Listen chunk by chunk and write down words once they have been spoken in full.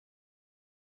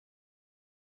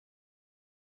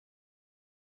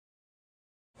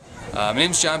My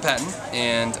name is John Patton,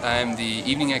 and I'm the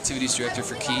Evening Activities Director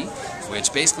for Key,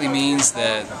 which basically means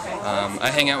that I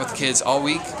hang out with the kids all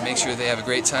week, make sure they have a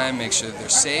great time, make sure that they're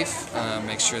safe,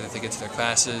 make sure that they get to their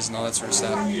classes and all that sort of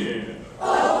stuff.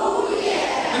 Oh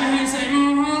yeah! Let me hear you say,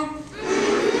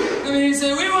 mm-hmm. Let me hear you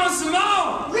say, we want some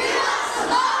more! We want some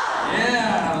more!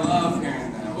 Yeah, I love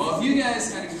hearing that. Well, if you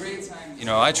guys had a great time,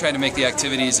 I try to make the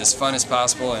activities as fun as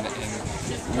possible and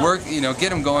work, get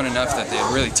them going enough that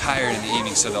they're really tired in the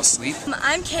evening so they'll sleep.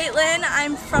 I'm Caitlin,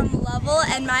 I'm from Lovell,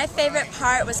 and my favorite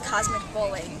part was cosmic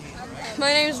bowling.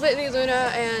 My name is Whitney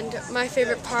Luna, and my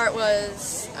favorite part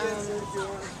was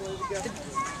the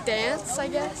dance, I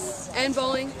guess, and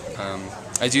bowling.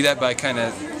 I do that by kind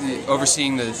of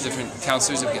overseeing the different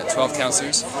counselors. We've got 12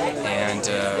 counselors,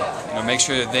 and make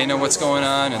sure that they know what's going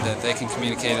on and that they can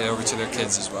communicate it over to their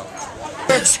kids as well.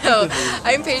 So,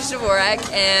 I'm Paige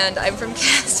Dvorak, and I'm from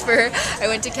Casper. I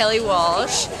went to Kelly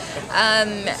Walsh.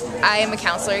 I am a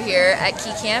counselor here at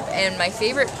Key Camp, and my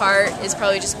favorite part is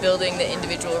probably just building the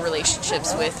individual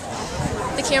relationships with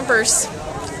the campers.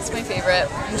 It's my favorite.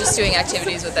 I'm just doing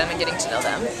activities with them and getting to know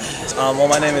them. Well,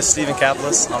 my name is Stephen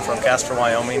Kapelis. I'm from Casper,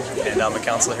 Wyoming, and I'm a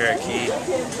counselor here at Key.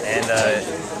 And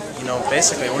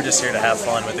basically we're just here to have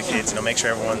fun with the kids. Make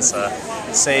sure everyone's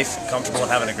safe, comfortable,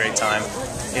 and having a great time.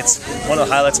 It's one of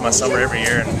the highlights of my summer every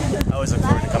year, and I always look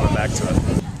forward to coming back to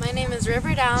it. My name is River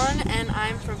Dallin, and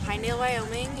I'm from Pinedale,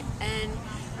 Wyoming, and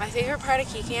my favorite part of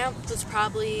Key Camp was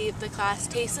probably the class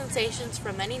Taste Sensations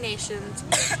from Many Nations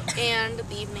and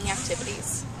the evening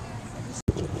activities.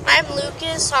 I'm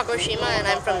Lucas Hakoshima, and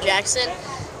I'm from Jackson,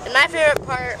 and my favorite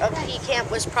part of Key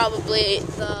Camp was probably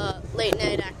the late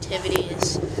night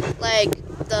activities. Like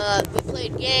we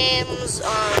played games,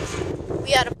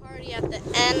 we had a party at the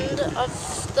end of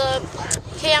the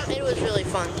camp. It was really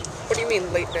fun. What do you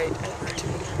mean late night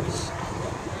activities?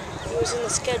 It was in the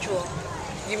schedule.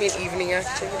 You mean evening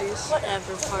activities?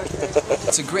 Whatever part.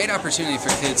 It's a great opportunity for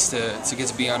kids to get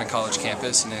to be on a college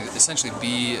campus and essentially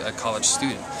be a college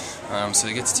student. So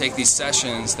they get to take these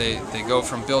sessions, they go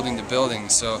from building to building.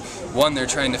 So one, they're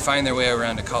trying to find their way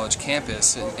around a college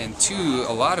campus, and two,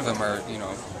 a lot of them are,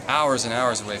 hours and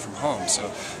hours away from home.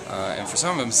 So, and for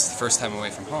some of them, it's the first time away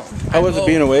from home. How was it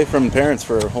being away from parents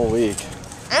for a whole week?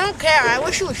 I don't care. I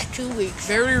wish it was 2 weeks.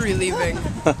 Very relieving.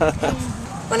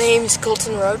 My name is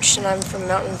Colton Roach, and I'm from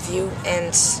Mountain View, and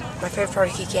my favorite part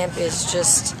of Key Camp is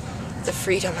just the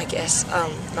freedom, I guess,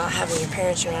 not having your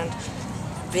parents around,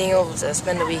 being able to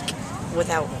spend a week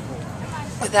without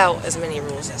as many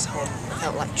rules as home,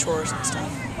 without like chores and stuff.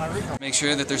 Make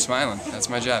sure that they're smiling. That's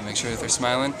my job. Make sure that they're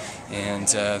smiling and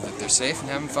that they're safe and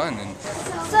having fun.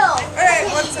 So, alright,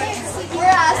 1 second. We're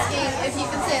asking if you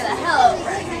can say the hello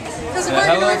friends. Because we're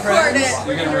going to record it.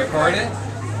 You're going to record it?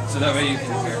 So that way you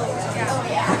can hear it. Oh,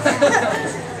 yeah.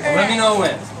 Well, let me know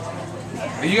when.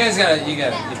 But you guys got it,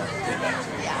 Yeah.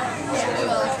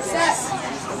 Set.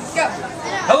 Go.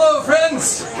 Hello,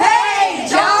 friends! Hey,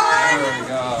 John! There we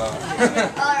go.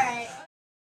 Alright.